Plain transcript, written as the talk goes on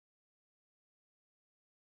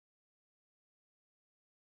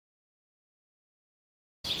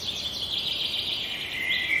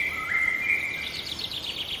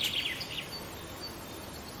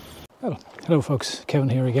Hello folks, Kevin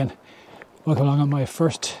here again. Welcome along on my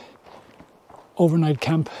first overnight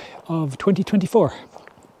camp of 2024.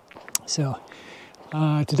 So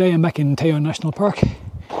today I'm back in Teijo National Park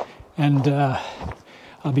and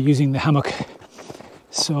I'll be using the hammock.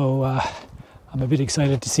 So I'm a bit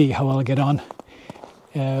excited to see how I'll get on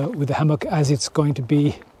with the hammock, as it's going to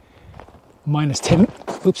be minus 10.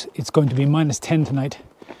 Oops, it's going to be minus 10 tonight.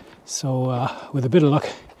 So with a bit of luck,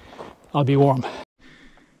 I'll be warm.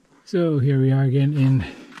 So here we are again in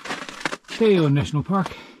Teijo National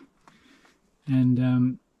Park,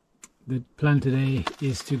 and the plan today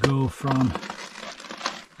is to go from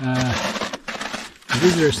the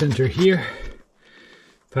visitor centre here,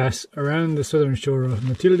 pass around the southern shore of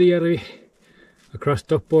Teerisaari, across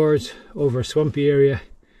duckboards, over a swampy area,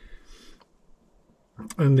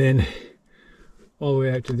 and then all the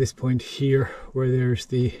way out to this point here where there's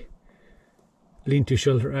the lean-to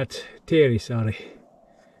shelter at Teerisaari,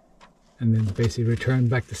 and then basically return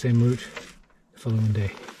back the same route the following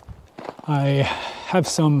day. I have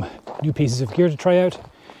some new pieces of gear to try out,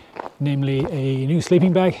 namely a new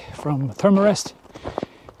sleeping bag from Thermarest.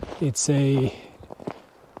 It's a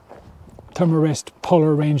Thermarest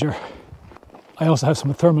Polar Ranger. I also have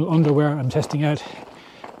some thermal underwear I'm testing out.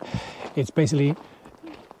 It's basically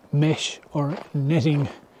mesh or netting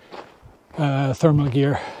thermal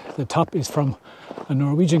gear. The top is from a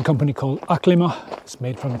Norwegian company called Apprehensive. It's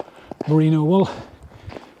made from merino wool,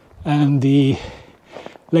 and the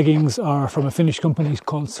leggings are from a Finnish company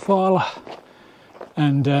called Snowcelt,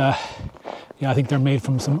 and yeah, I think they're made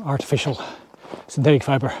from some artificial synthetic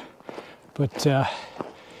fibre, but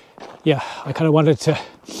yeah, I kind of wanted to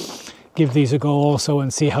give these a go also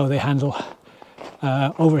and see how they handle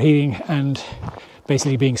overheating and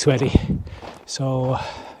basically being sweaty. So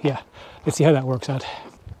yeah, let's see how that works out.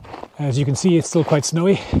 As you can see, it's still quite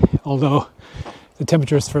snowy, although the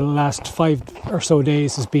temperatures for the last 5 or so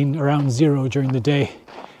days has been around 0 during the day,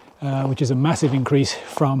 which is a massive increase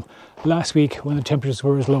from last week when the temperatures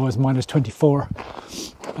were as low as minus 24.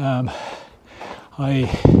 I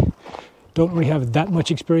don't really have that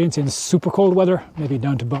much experience in super cold weather, maybe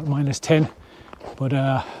down to about minus 10, but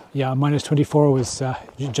yeah, minus 24 was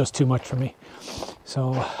just too much for me,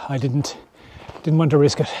 so I didn't want to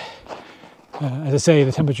risk it. As I say,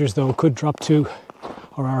 the temperatures though could drop to,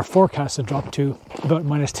 or are forecast to drop to, about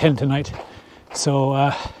minus 10 tonight.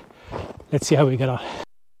 So let's see how we get on.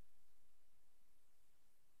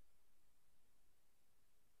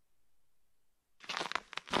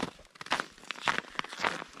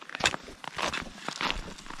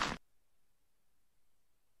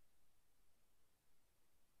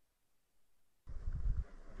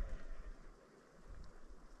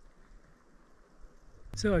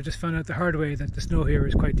 So I've just found out the hard way that the snow here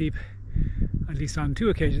is quite deep. At least on 2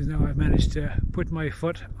 occasions now I've managed to put my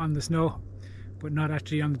foot on the snow, but not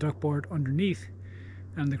actually on the duckboard underneath,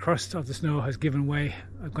 and the crust of the snow has given way.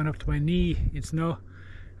 I've gone up to my knee in snow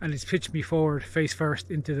and it's pitched me forward face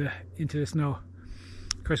first into the snow.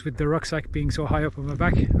 Of course, with the rucksack being so high up on my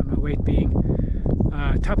back and my weight being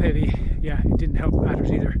top heavy, yeah, it didn't help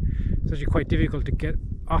matters either. It's actually quite difficult to get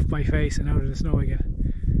off my face and out of the snow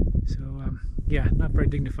again. So yeah, not very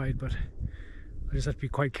dignified, but I just have to be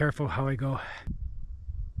quite careful how I go.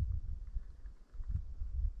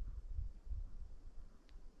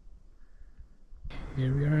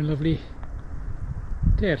 Here we are in lovely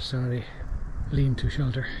Teerisaari lean-to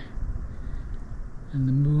shelter, and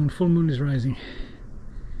the full moon is rising.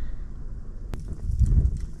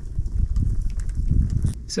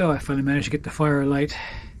 So I finally managed to get the fire alight.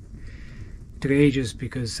 It took ages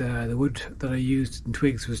because the wood that I used in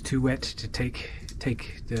twigs was too wet to take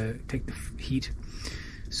the heat.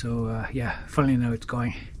 So yeah, finally now it's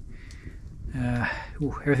going.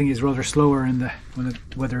 Everything is rather slower when the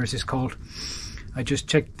weather is this cold. I just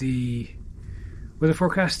checked the weather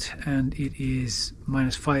forecast and it is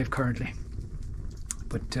minus 5 currently.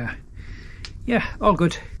 But yeah, all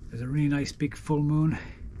good. There's a really nice big full moon,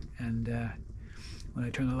 and when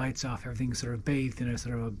I turn the lights off, everything's sort of bathed in a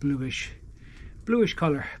sort of a bluish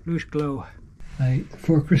colour, bluish glow.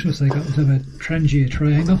 For Christmas I got myself a Trangia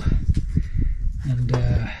triangle, and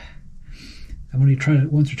I've only tried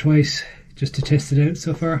it once or twice just to test it out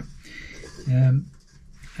so far, and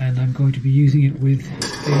I'm going to be using it with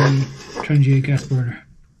a Trangia gas burner.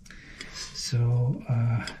 So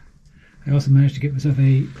I also managed to get myself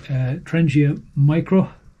a Trangia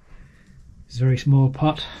Micro. It's a very small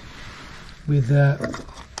pot with a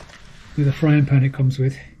frying pan it comes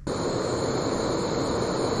with.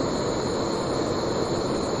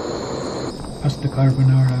 Pasta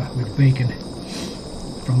carbonara with bacon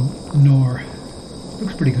from Knorr.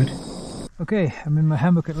 Looks pretty good. Okay, I'm in my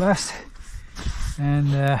hammock at last.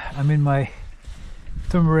 and I'm in my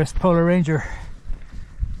Thermarest Polar Ranger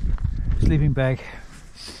sleeping bag.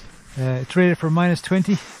 It's rated for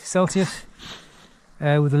 -20 Celsius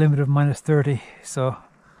with a limit of -30, so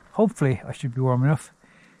hopefully I should be warm enough.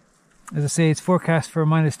 As I say, it's forecast for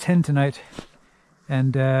 -10 tonight,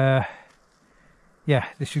 and yeah,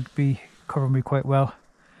 this should be covering me quite well.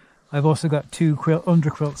 I've also got two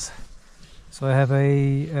underquilts. So I have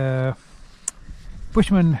a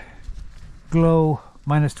Bushmen Glow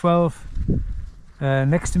 -12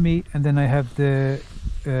 next to me, and then I have the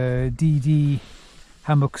DD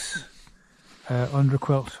hammocks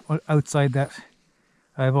underquilt outside that.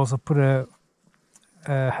 I've also put a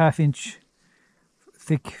half-inch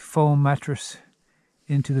thick foam mattress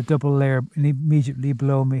into the double layer immediately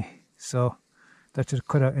below me, so that should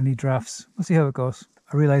cut out any drafts. We'll see how it goes.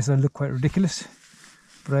 I realise I look quite ridiculous,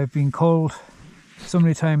 but I've been cold so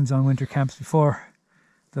many times on winter camps before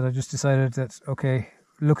that I just decided that, okay,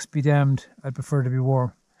 looks be damned, I'd prefer to be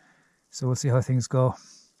warm. So we'll see how things go.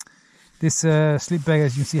 This sleep bag,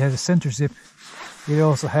 as you can see, has a center zip. It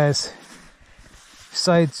also has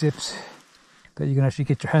side zips that you can actually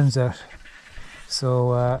get your hands out.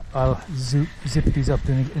 So I'll zip these up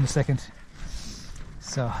in a second.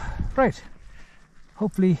 So, right.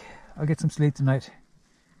 Hopefully I'll get some sleep tonight,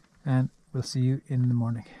 and we'll see you in the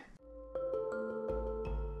morning.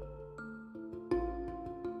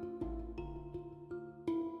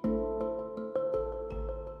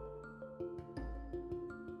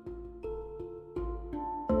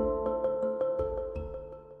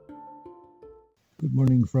 Good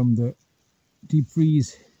morning from the deep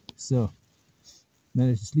freeze. So,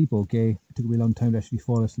 managed to sleep okay. It took me a long time to actually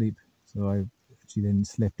fall asleep, so I actually then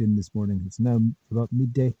slept in this morning. It's now about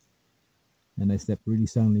midday, and I slept really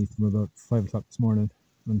soundly from about 5 o'clock this morning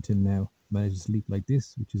until now. Managed to sleep like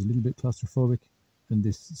this, which is a little bit claustrophobic, and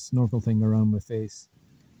this snorkel thing around my face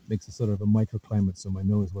makes a sort of a microclimate, so my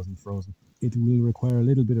nose wasn't frozen. It will require a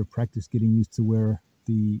little bit of practice getting used to where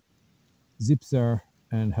the zips are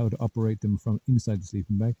and how to operate them from inside the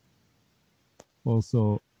sleeping bag.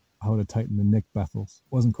 Also, how to tighten the neck baffles.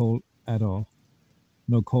 Wasn't cold at all.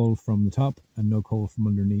 No cold from the top and no cold from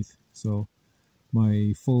underneath. So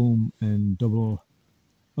my foam and double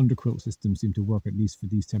underquilt system seemed to work, at least for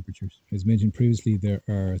these temperatures. As mentioned previously, there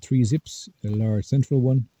are 3 zips, a large central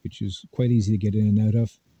one, which is quite easy to get in and out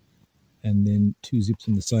of, and then 2 zips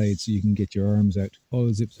on the side so you can get your arms out. All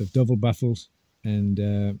the zips have double baffles, and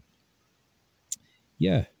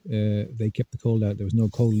they kept the cold out. There was no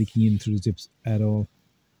cold leaking in through the zips at all,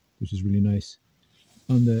 which is really nice.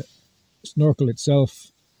 On the snorkel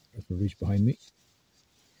itself, if I reach behind me,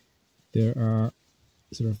 there are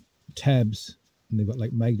sort of tabs, and they've got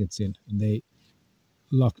like magnets in, and they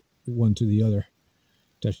lock one to the other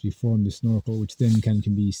to actually form the snorkel, which then can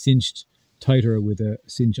be cinched tighter with a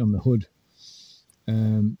cinch on the hood.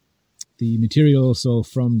 The material also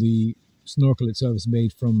from the snorkel itself is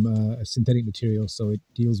made from a synthetic material, so it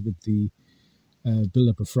deals with the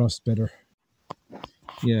build-up of frost better.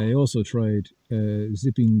 Yeah, I also tried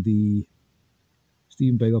zipping the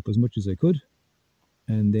sleeping bag up as much as I could,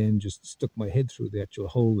 and then just stuck my head through the actual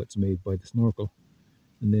hole that's made by the snorkel,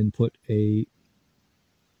 and then put a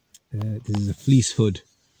this is a fleece hood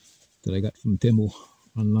that I got from Temu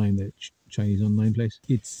online, the Chinese online place.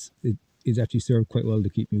 It's actually served quite well to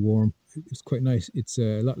keep me warm. It's quite nice. It's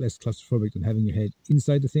a lot less claustrophobic than having your head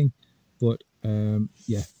inside the thing, but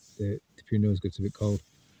yeah, the tip of your nose gets a bit cold,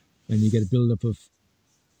 and you get a build-up of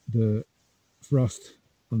the frost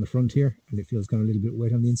on the front here, and it feels kind of a little bit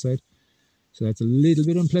wet on the inside, so that's a little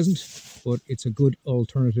bit unpleasant, but it's a good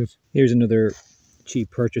alternative. Here's another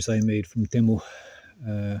cheap purchase I made from Temu.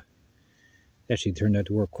 Actually turned out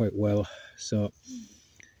to work quite well. So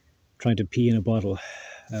trying to pee in a bottle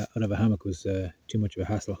out of a hammock was too much of a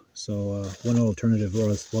hassle, so one alternative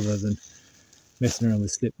was, rather than messing around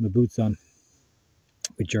with slipping my boots on,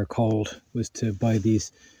 which are cold, was to buy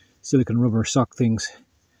these silicone rubber sock things.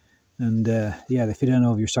 And yeah, they fit on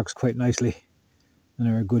over your socks quite nicely, and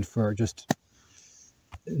are good for just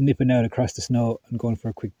nipping out across the snow and going for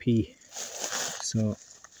a quick pee. So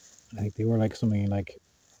I think they were like something like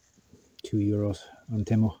 €2 on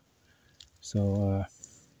Temu. So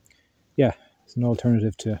yeah, it's an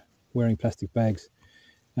alternative to wearing plastic bags.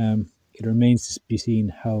 It remains to be seen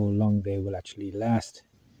how long they will actually last,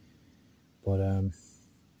 but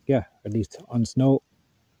yeah, at least on snow,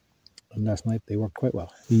 and last night they worked quite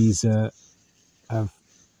well. These have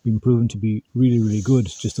been proven to be really good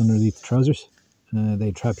just underneath the trousers.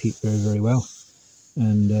 They trap heat very well,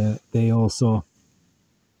 and they also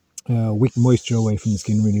wick moisture away from the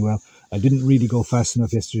skin really well. I didn't really go fast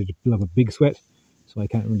enough yesterday to build up a big sweat, so I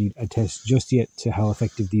can't really attest just yet to how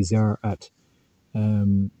effective these are at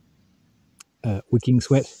wicking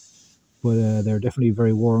sweat, but they're definitely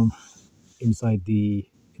very warm inside the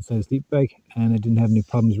sleep bag, and I didn't have any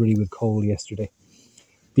problems really with cold yesterday.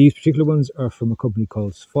 These particular ones are from a company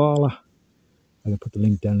called Svala. I can put the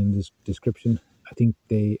link down in this description. I think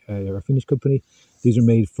they're a Finnish company. These are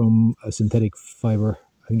made from a synthetic fiber.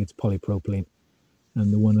 I think it's polypropylene.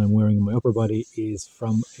 And the one I'm wearing on my upper body is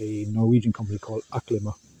from a Norwegian company called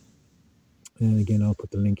Aklima. And again, I'll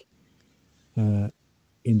put the link in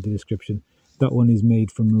the description. That one is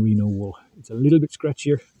made from merino wool. It's a little bit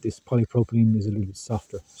scratchier. This polypropylene is a little bit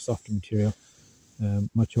softer material.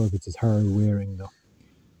 Not sure if it's as hard wearing though.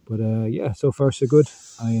 But yeah, so far so good.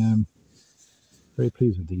 I am very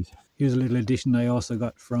pleased with these. Here's a little addition I also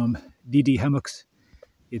got from DD Hammocks.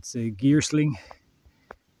 It's a gear sling.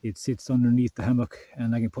 It sits underneath the hammock,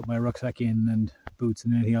 and I can put my rucksack in and boots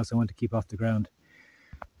and anything else I want to keep off the ground.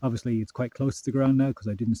 Obviously it's quite close to the ground now because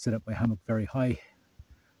I didn't set up my hammock very high.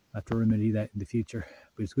 I have to remedy that in the future,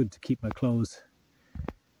 but it's good to keep my clothes,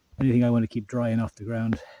 anything I want to keep dry and off the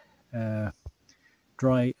ground,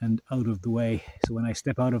 dry and out of the way. So when I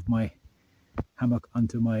step out of my hammock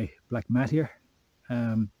onto my black mat here,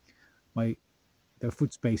 the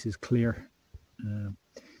foot space is clear.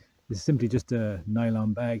 This is simply just a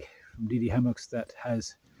nylon bag from DD Hammocks that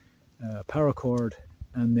has a paracord,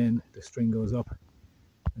 and then the string goes up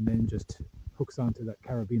and then just hooks onto that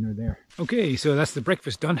carabiner there. Okay, so that's the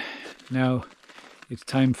breakfast done. Now it's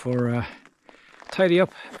time for tidy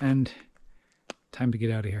up and time to get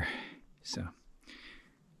out of here. So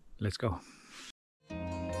let's go.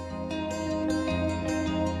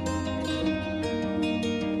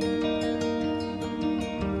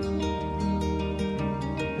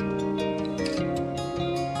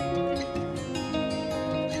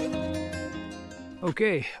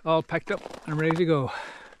 Okay, all packed up and ready to go.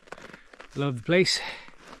 Love the place,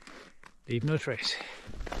 leave no trace.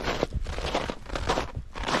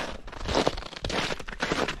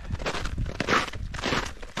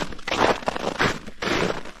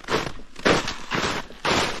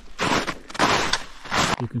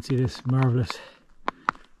 You can see this marvelous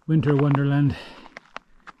winter wonderland,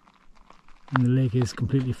 and the lake is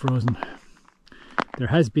completely frozen. There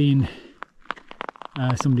has been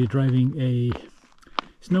somebody driving a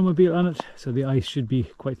snowmobile on it, so the ice should be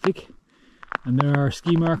quite thick, and there are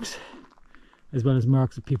ski marks as well as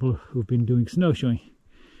marks of people who've been doing snowshoeing,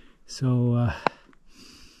 so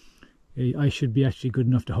the ice should be actually good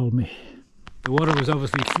enough to hold me. The water was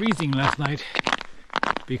obviously freezing last night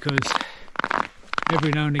because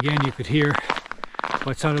every now and again you could hear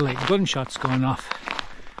what sounded like gunshots going off,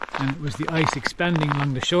 and it was the ice expanding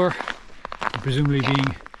along the shore and presumably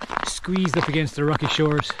being squeezed up against the rocky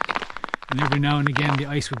shores. And every now and again the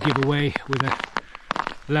ice would give away with a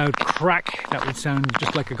loud crack that would sound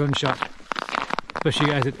just like a gunshot,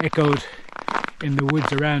 especially as it echoed in the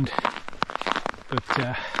woods around. But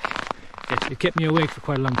it kept me awake for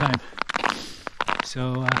quite a long time,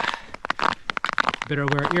 so better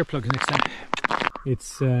wear earplugs next time.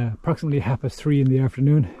 It's approximately 3:30 in the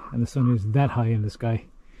afternoon, and the sun is that high in the sky.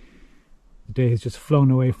 The day has just flown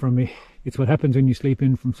away from me. It's what happens when you sleep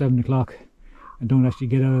in from 7 o'clock and don't actually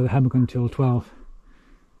get out of the hammock until 12.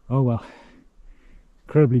 Oh well,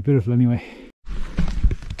 incredibly beautiful anyway.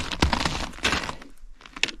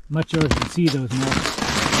 I'm not sure if you can see those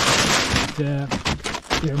marks, but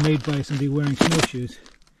they're made by somebody wearing snowshoes,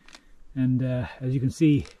 and as you can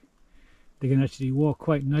see, they can actually walk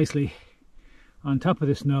quite nicely on top of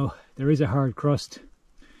the snow. There is a hard crust,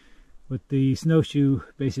 but the snowshoe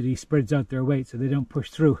basically spreads out their weight so they don't push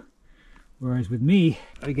through, whereas with me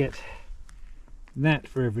I get that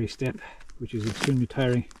for every step, which is extremely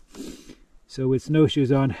tiring. So with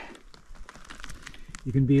snowshoes on,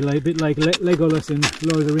 you can be a bit like Legolas in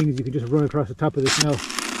Lord of the Rings. You can just run across the top of the snow,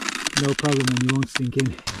 no problem, and you won't sink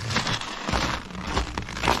in.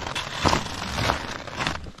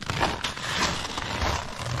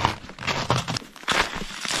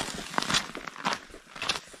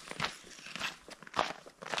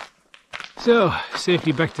 So,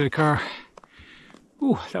 safely back to the car.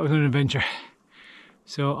 Ooh, that was an adventure.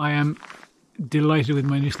 So I am delighted with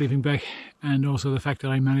my new sleeping bag, and also the fact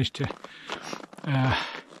that I managed to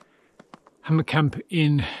hammock camp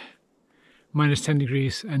in minus 10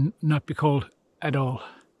 degrees and not be cold at all.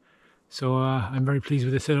 So I'm very pleased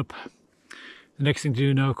with the setup. The next thing to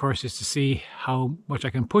do now, of course, is to see how much I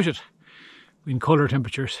can push it in colder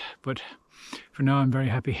temperatures, but for now I'm very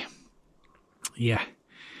happy. Yeah.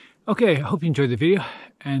 Okay, I hope you enjoyed the video,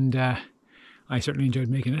 and I certainly enjoyed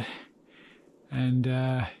making it. And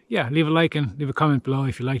yeah, leave a like and leave a comment below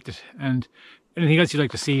if you liked it, and anything else you'd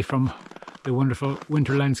like to see from the wonderful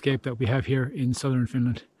winter landscape that we have here in southern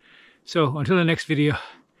Finland. So until the next video,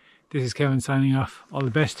 this is Kevin signing off. All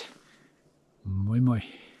the best. Moi moi.